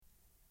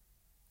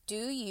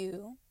Do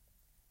you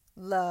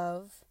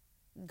love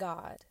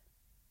God?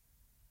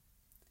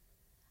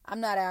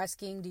 I'm not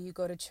asking, do you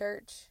go to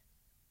church?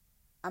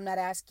 I'm not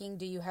asking,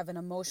 do you have an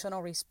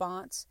emotional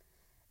response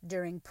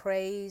during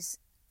praise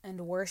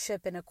and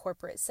worship in a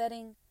corporate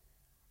setting?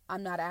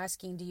 I'm not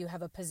asking, do you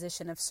have a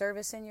position of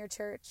service in your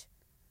church?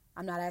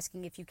 I'm not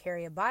asking if you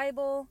carry a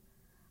Bible.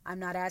 I'm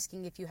not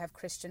asking if you have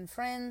Christian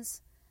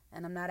friends.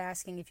 And I'm not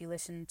asking if you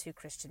listen to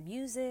Christian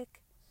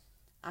music.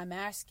 I'm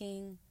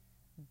asking,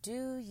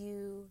 do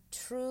you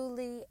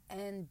truly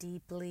and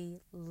deeply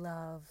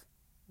love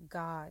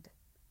God?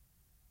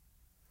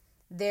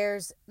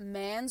 There's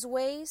man's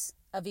ways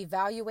of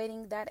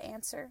evaluating that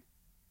answer.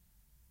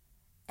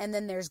 And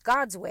then there's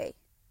God's way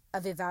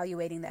of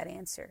evaluating that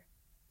answer.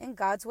 And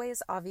God's way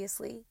is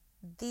obviously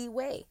the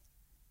way.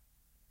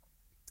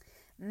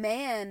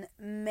 Man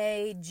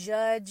may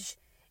judge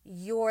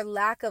your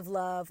lack of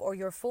love or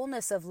your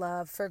fullness of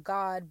love for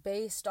God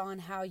based on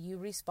how you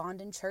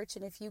respond in church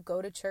and if you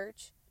go to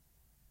church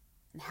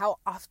and how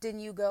often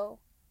you go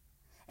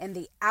and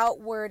the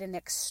outward and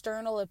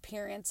external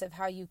appearance of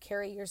how you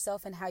carry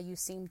yourself and how you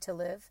seem to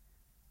live.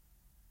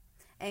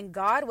 And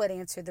God would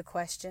answer the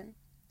question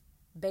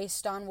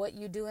based on what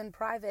you do in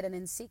private and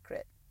in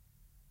secret,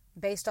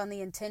 based on the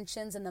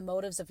intentions and the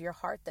motives of your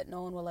heart that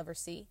no one will ever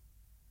see.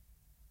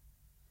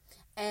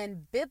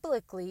 And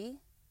biblically,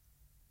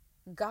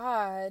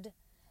 God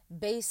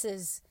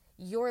bases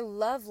your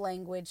love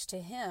language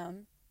to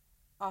Him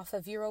off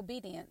of your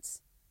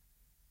obedience.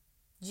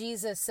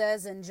 Jesus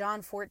says in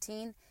John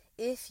 14,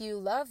 if you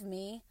love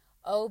me,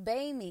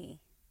 obey me.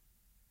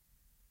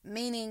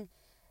 Meaning,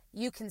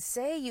 you can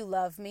say you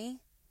love me,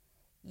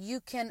 you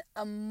can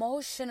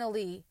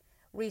emotionally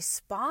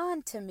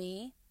respond to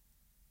me,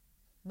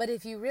 but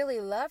if you really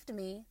loved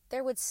me,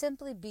 there would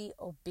simply be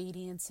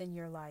obedience in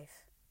your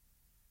life.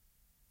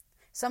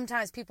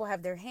 Sometimes people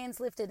have their hands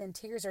lifted and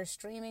tears are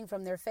streaming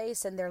from their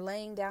face and they're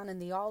laying down in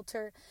the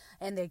altar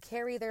and they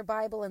carry their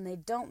Bible and they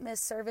don't miss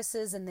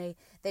services and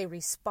they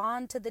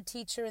respond to the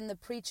teacher and the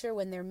preacher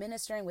when they're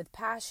ministering with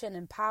passion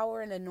and power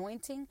and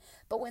anointing.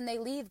 But when they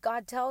leave,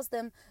 God tells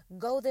them,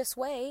 go this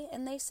way,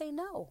 and they say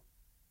no.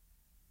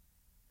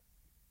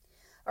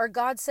 Or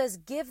God says,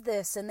 give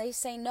this, and they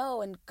say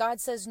no. And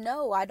God says,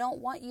 no, I don't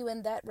want you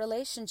in that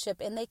relationship.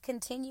 And they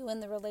continue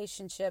in the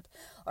relationship.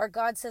 Or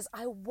God says,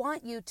 I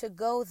want you to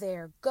go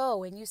there.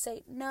 Go. And you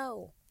say,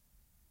 no.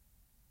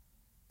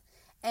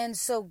 And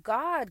so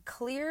God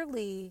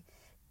clearly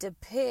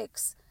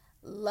depicts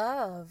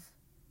love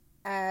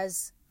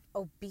as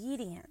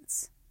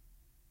obedience.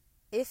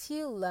 If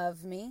you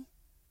love me,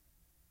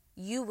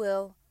 you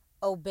will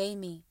obey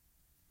me.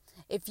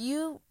 If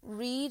you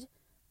read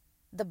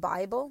the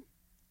Bible,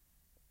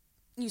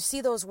 you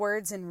see those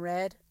words in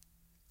red,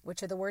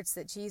 which are the words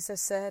that Jesus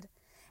said,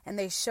 and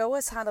they show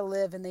us how to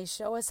live, and they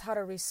show us how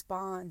to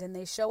respond, and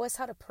they show us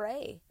how to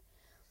pray.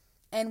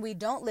 And we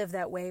don't live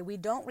that way, we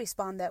don't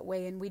respond that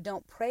way, and we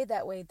don't pray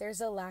that way. There's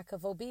a lack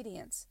of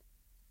obedience.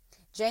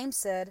 James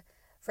said,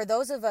 for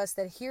those of us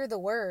that hear the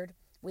word,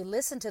 we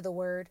listen to the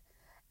word,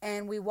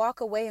 and we walk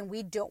away and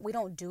we don't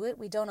do it,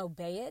 we don't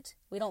obey it,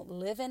 we don't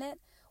live in it.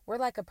 We're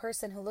like a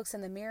person who looks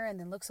in the mirror and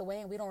then looks away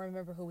and we don't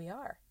remember who we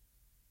are.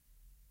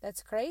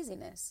 That's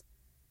craziness.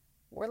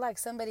 We're like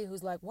somebody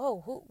who's like,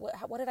 whoa,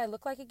 what did I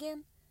look like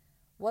again?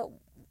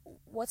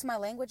 What's my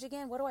language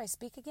again? What do I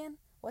speak again?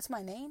 What's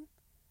my name?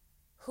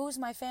 Who's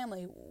my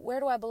family? Where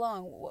do I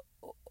belong?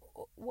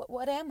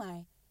 What am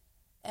I?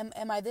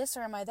 Am I this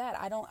or am I that?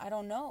 I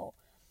don't know,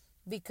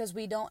 because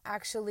we don't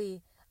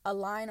actually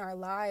align our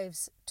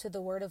lives to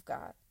the Word of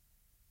God.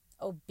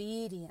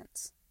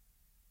 Obedience.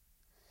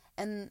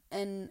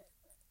 And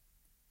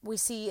we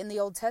see in the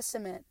Old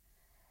Testament,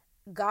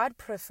 God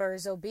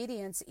prefers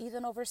obedience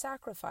even over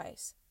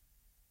sacrifice.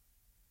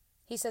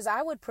 He says,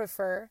 I would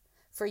prefer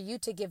for you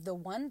to give the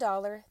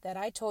 $1 that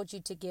I told you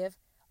to give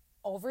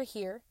over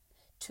here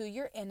to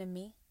your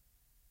enemy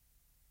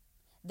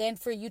than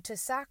for you to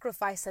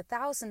sacrifice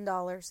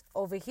 $1,000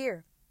 over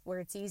here where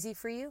it's easy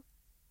for you.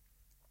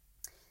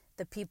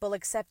 The people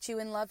accept you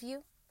and love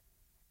you.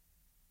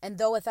 And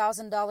though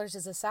 $1,000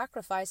 is a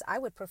sacrifice, I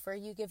would prefer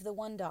you give the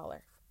 $1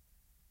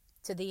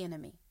 to the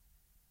enemy.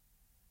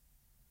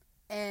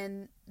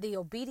 And the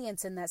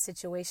obedience in that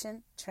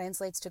situation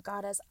translates to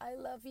God as, I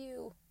love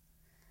you.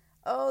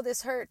 Oh,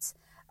 this hurts.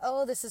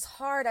 Oh, this is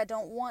hard. I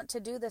don't want to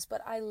do this, but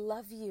I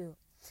love you.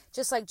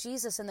 Just like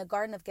Jesus in the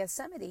Garden of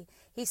Gethsemane,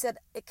 he said,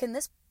 can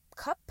this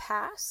cup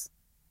pass?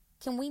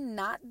 Can we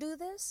not do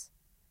this?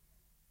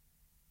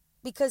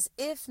 Because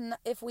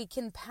if we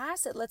can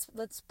pass it,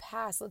 let's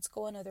pass. Let's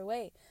go another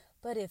way.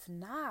 But if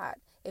not,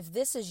 if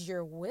this is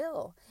your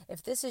will,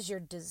 if this is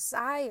your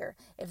desire,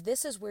 if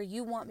this is where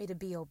you want me to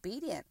be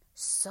obedient,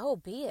 so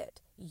be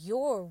it.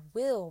 Your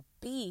will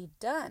be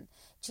done.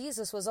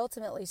 Jesus was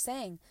ultimately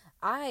saying,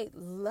 I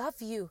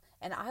love you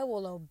and I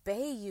will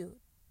obey you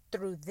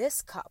through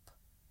this cup.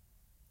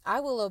 I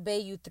will obey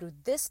you through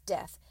this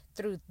death,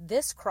 through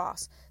this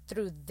cross,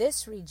 through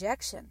this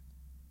rejection.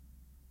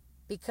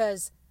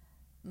 Because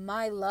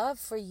my love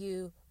for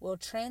you will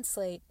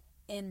translate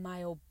in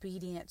my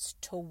obedience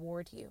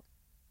toward you.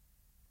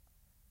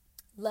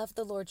 Love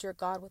the Lord your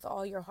God with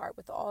all your heart,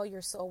 with all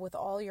your soul, with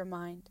all your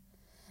mind.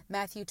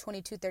 Matthew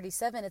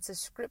 22:37, it's a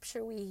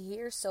scripture we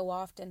hear so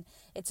often.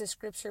 It's a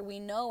scripture we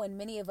know and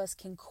many of us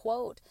can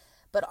quote.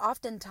 But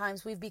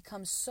oftentimes we've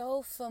become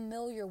so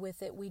familiar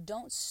with it, we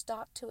don't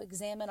stop to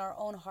examine our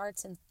own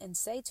hearts and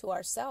say to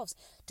ourselves,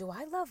 do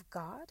I love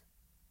God?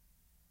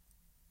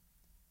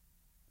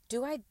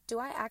 Do I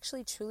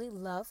actually truly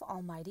love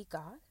Almighty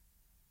God?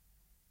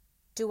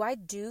 Do I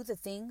do the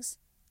things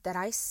that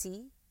I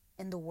see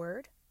in the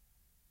Word?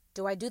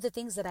 Do I do the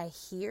things that I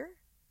hear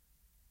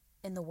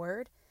in the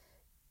Word?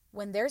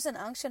 When there's an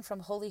unction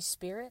from Holy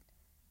Spirit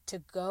to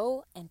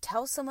go and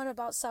tell someone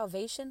about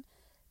salvation,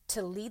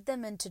 to lead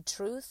them into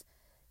truth,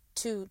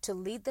 to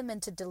lead them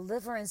into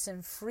deliverance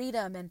and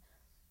freedom, and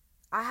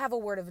I have a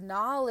word of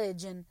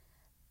knowledge and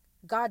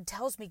God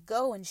tells me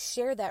go and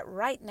share that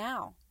right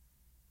now,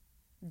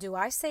 do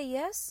I say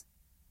yes?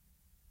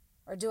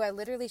 Or do I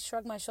literally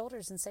shrug my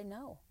shoulders and say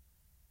no?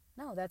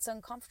 No, that's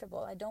uncomfortable.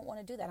 I don't want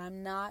to do that.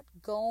 I'm not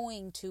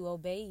going to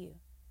obey you.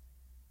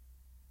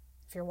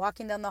 If you're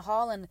walking down the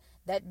hall and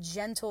that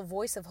gentle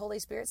voice of Holy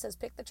Spirit says,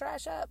 pick the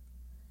trash up,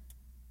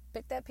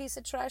 pick that piece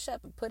of trash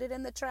up and put it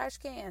in the trash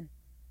can,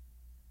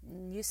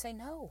 and you say,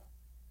 no,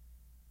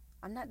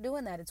 I'm not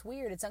doing that. It's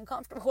weird. It's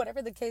uncomfortable,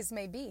 whatever the case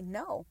may be.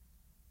 No.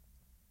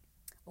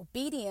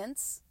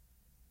 Obedience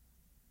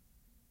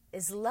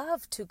is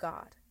love to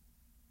God.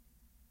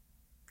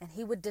 And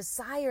He would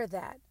desire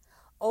that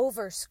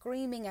over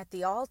screaming at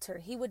the altar.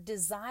 He would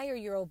desire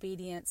your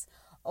obedience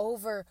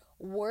over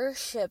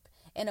worship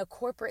in a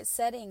corporate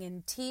setting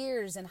and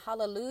tears and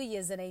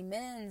hallelujahs and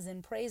amens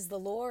and praise the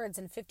Lords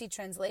and 50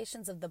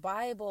 translations of the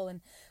Bible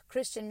and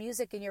Christian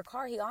music in your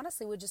car. He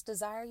honestly would just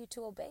desire you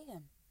to obey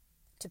Him,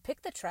 to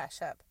pick the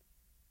trash up,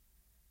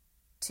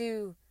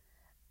 to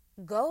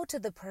go to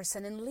the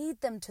person and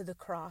lead them to the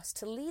cross,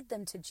 to lead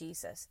them to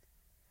Jesus,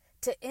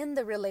 to end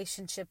the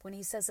relationship when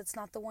He says it's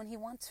not the one He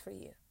wants for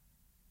you,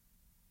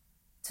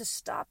 to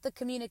stop the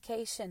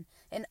communication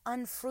in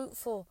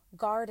unfruitful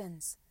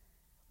gardens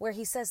where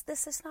He says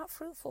this is not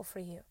fruitful for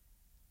you.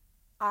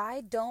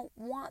 I don't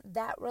want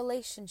that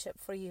relationship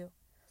for you.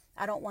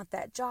 I don't want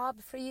that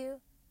job for you.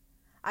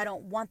 I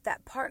don't want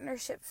that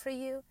partnership for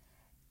you.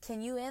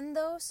 Can you end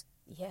those?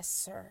 Yes,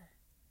 sir.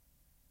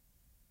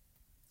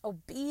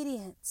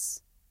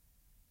 Obedience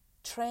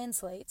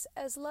translates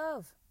as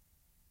love.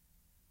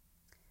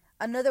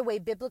 Another way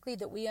biblically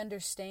that we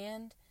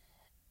understand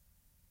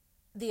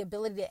the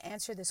ability to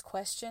answer this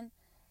question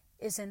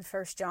is in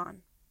 1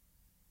 John.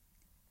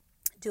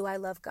 Do I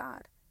love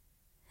God?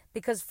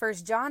 Because 1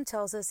 John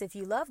tells us if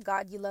you love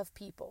God, you love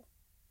people.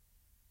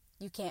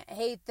 You can't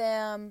hate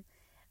them.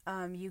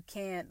 You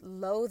can't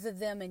loathe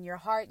them in your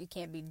heart. You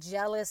can't be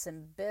jealous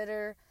and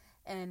bitter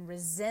and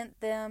resent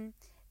them.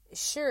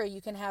 Sure,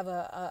 you can have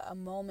a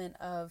moment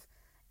of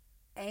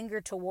anger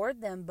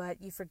toward them,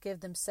 but you forgive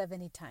them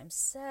 70 times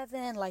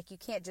 7. Like, you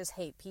can't just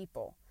hate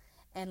people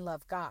and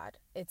love God.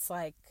 It's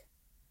like,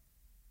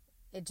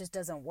 it just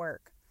doesn't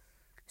work.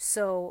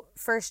 So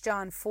 1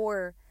 John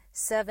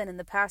 4:7 in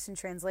the Passion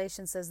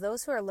Translation says,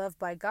 those who are loved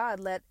by God,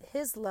 let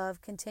His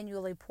love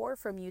continually pour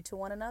from you to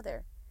one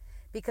another,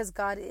 because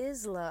God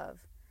is love,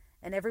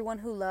 and everyone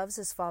who loves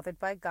is fathered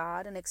by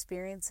God and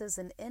experiences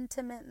an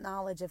intimate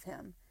knowledge of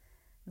Him.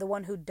 The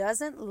one who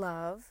doesn't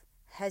love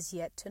has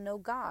yet to know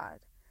God,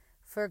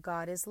 for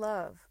God is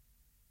love.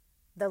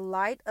 The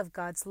light of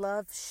God's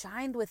love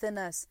shined within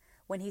us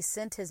when He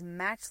sent His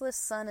matchless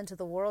Son into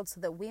the world so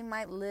that we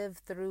might live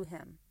through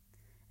Him.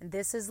 And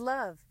this is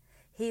love.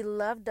 He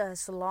loved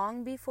us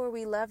long before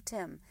we loved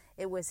Him.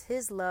 It was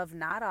His love,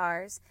 not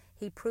ours.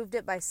 He proved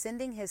it by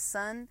sending His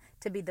Son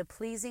to be the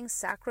pleasing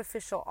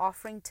sacrificial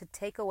offering to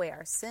take away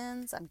our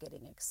sins. I'm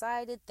getting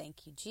excited.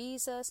 Thank you,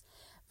 Jesus.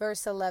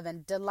 Verse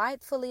 11,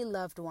 delightfully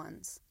loved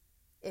ones.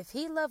 If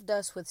He loved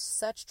us with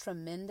such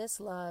tremendous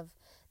love,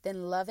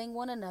 then loving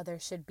one another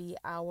should be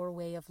our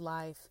way of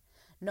life.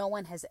 No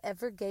one has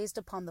ever gazed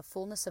upon the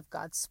fullness of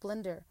God's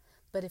splendor.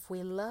 But if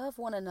we love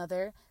one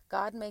another,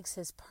 God makes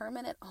His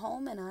permanent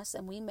home in us,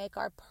 and we make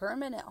our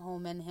permanent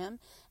home in Him,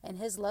 and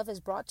His love is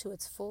brought to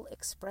its full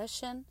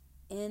expression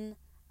in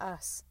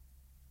us.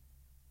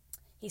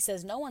 He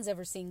says no one's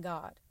ever seen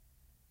God.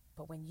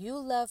 But when you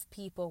love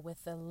people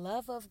with the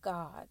love of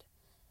God,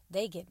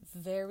 they get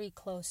very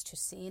close to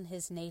seeing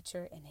His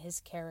nature and His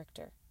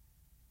character.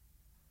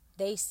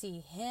 They see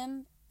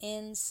Him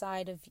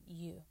inside of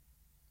you.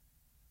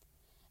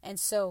 And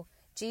so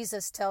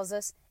Jesus tells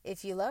us,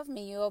 if you love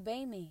me, you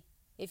obey me.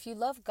 If you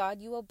love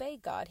God, you obey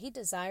God. He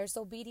desires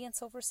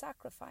obedience over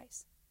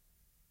sacrifice.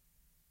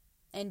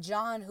 And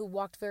John, who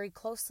walked very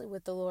closely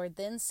with the Lord,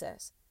 then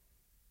says,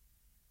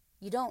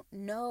 you don't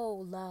know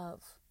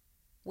love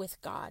with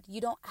God.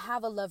 You don't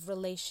have a love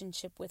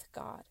relationship with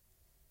God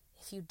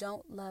if you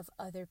don't love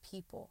other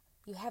people.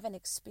 You haven't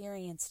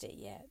experienced it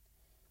yet.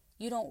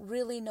 You don't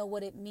really know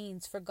what it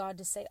means for God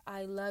to say,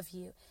 I love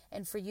you,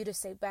 and for you to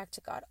say back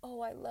to God,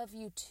 oh, I love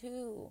you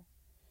too.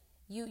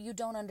 You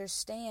don't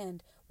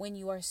understand when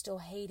you are still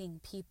hating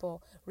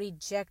people,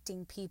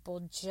 rejecting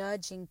people,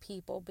 judging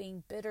people,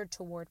 being bitter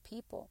toward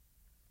people.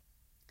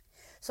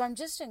 So I'm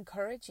just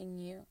encouraging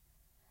you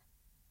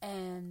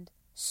and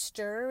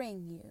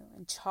stirring you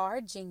and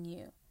charging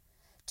you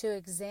to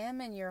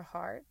examine your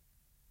heart,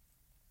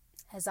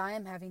 as I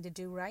am having to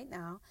do right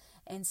now,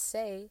 and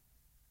say,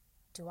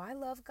 do I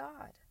love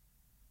God?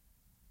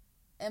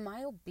 Am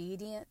I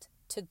obedient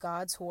to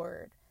God's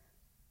word?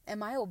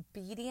 Am I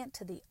obedient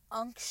to the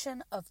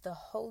unction of the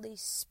Holy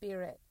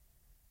Spirit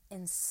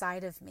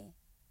inside of me?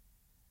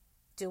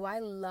 Do I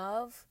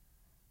love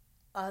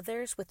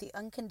others with the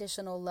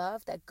unconditional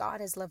love that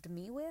God has loved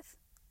me with?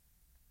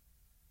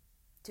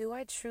 Do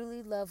I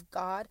truly love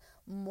God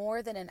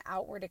more than an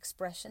outward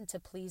expression to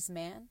please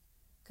man?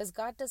 Because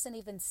God doesn't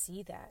even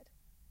see that.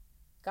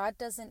 God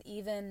doesn't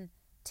even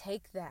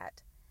take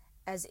that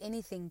as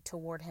anything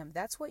toward him.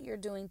 That's what you're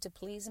doing to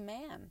please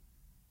man.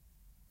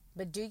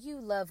 But do you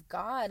love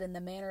God in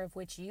the manner of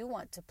which you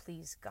want to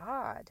please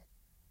God?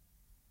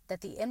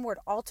 That the inward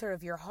altar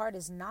of your heart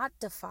is not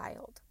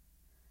defiled,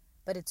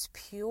 but it's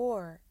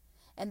pure.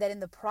 And that in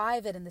the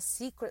private and the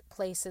secret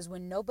places,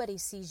 when nobody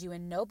sees you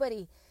and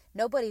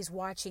nobody's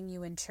watching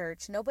you in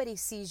church, nobody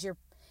sees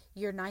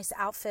your nice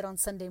outfit on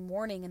Sunday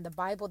morning and the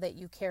Bible that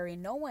you carry,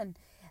 no one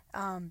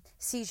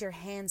sees your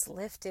hands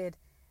lifted,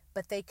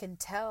 but they can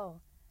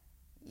tell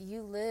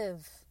you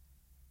live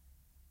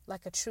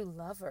like a true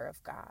lover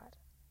of God.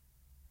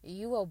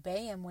 You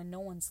obey him when no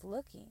one's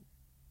looking.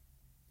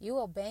 You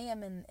obey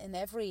him in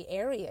every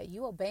area.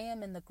 You obey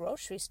him in the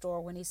grocery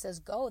store when he says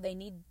go. They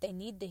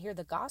need to hear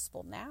the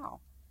gospel now.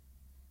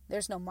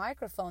 There's no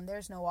microphone,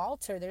 there's no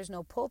altar, there's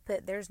no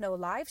pulpit, there's no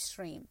live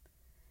stream.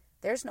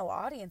 There's no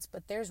audience,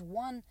 but there's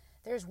one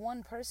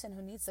person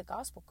who needs the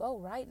gospel. Go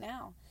right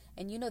now.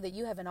 And you know that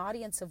you have an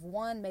audience of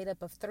one made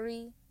up of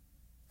three,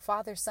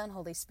 Father, Son,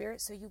 Holy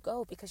Spirit. So you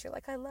go because you're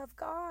like, I love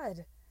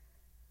God.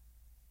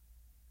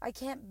 I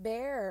can't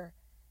bear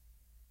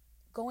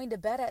going to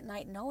bed at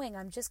night knowing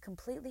I'm just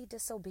completely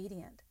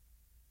disobedient.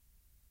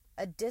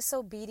 A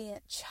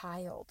disobedient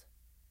child.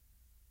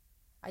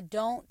 I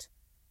don't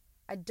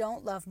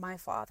love my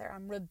Father.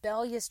 I'm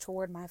rebellious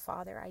toward my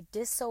Father. I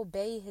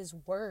disobey his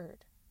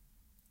word.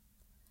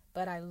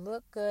 But I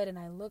look good and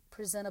I look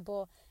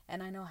presentable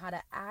and I know how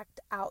to act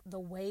out the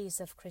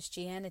ways of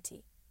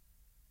Christianity.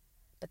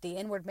 But the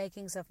inward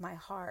makings of my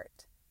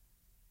heart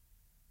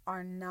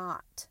are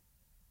not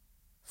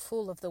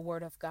full of the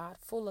word of God,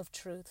 full of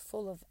truth,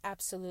 full of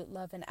absolute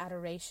love and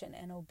adoration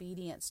and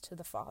obedience to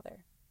the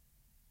Father.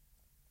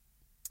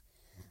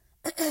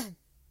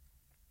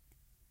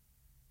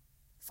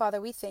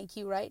 Father, we thank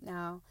you right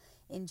now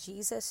in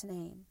Jesus'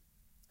 name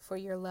for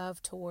your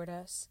love toward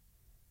us.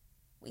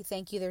 We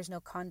thank you there's no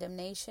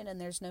condemnation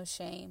and there's no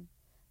shame,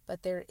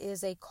 but there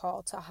is a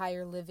call to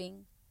higher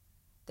living.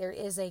 There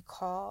is a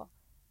call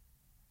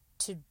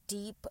to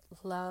deep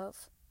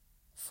love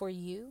for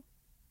you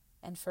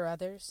and for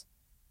others.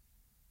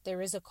 There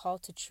is a call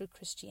to true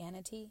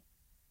Christianity.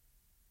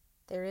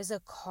 There is a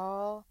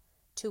call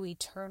to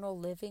eternal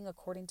living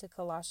according to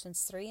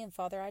Colossians 3. And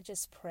Father, I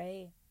just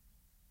pray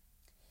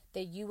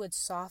that you would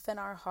soften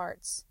our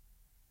hearts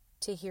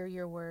to hear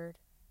your word.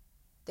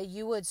 That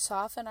you would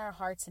soften our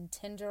hearts and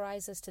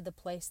tenderize us to the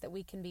place that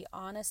we can be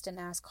honest and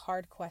ask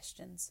hard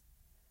questions.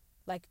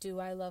 Like, do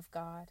I love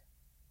God?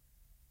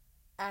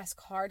 Ask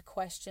hard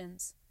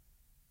questions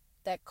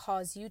that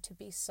cause you to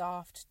be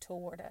soft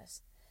toward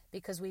us.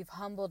 Because we've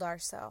humbled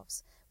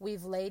ourselves.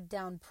 We've laid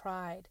down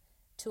pride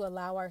to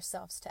allow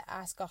ourselves to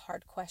ask a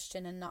hard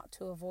question and not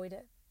to avoid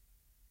it.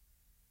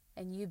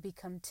 And you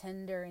become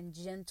tender and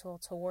gentle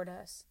toward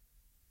us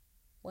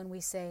when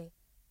we say,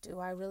 do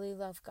I really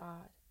love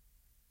God?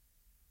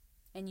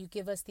 And you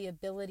give us the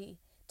ability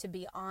to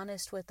be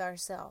honest with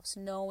ourselves,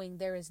 knowing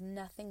there is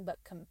nothing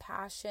but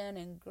compassion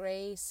and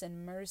grace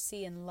and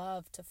mercy and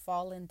love to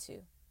fall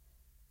into.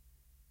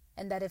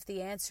 And that if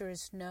the answer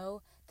is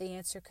no, the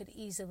answer could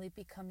easily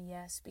become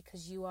yes,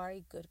 because you are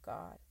a good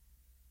God.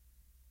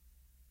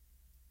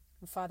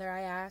 And Father,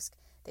 I ask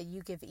that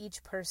you give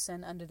each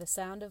person under the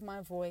sound of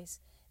my voice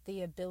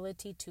the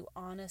ability to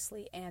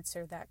honestly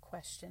answer that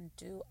question,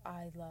 do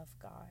I love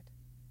God?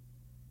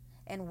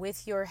 And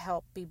with your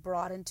help be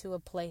brought into a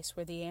place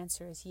where the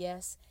answer is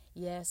yes,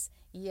 yes,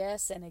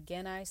 yes, and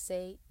again I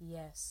say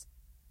yes.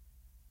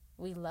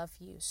 We love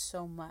you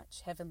so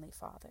much, Heavenly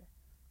Father.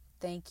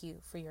 Thank you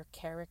for your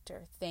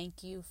character.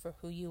 Thank you for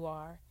who you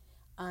are.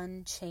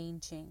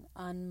 Unchanging,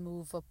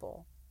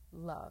 unmovable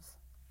love.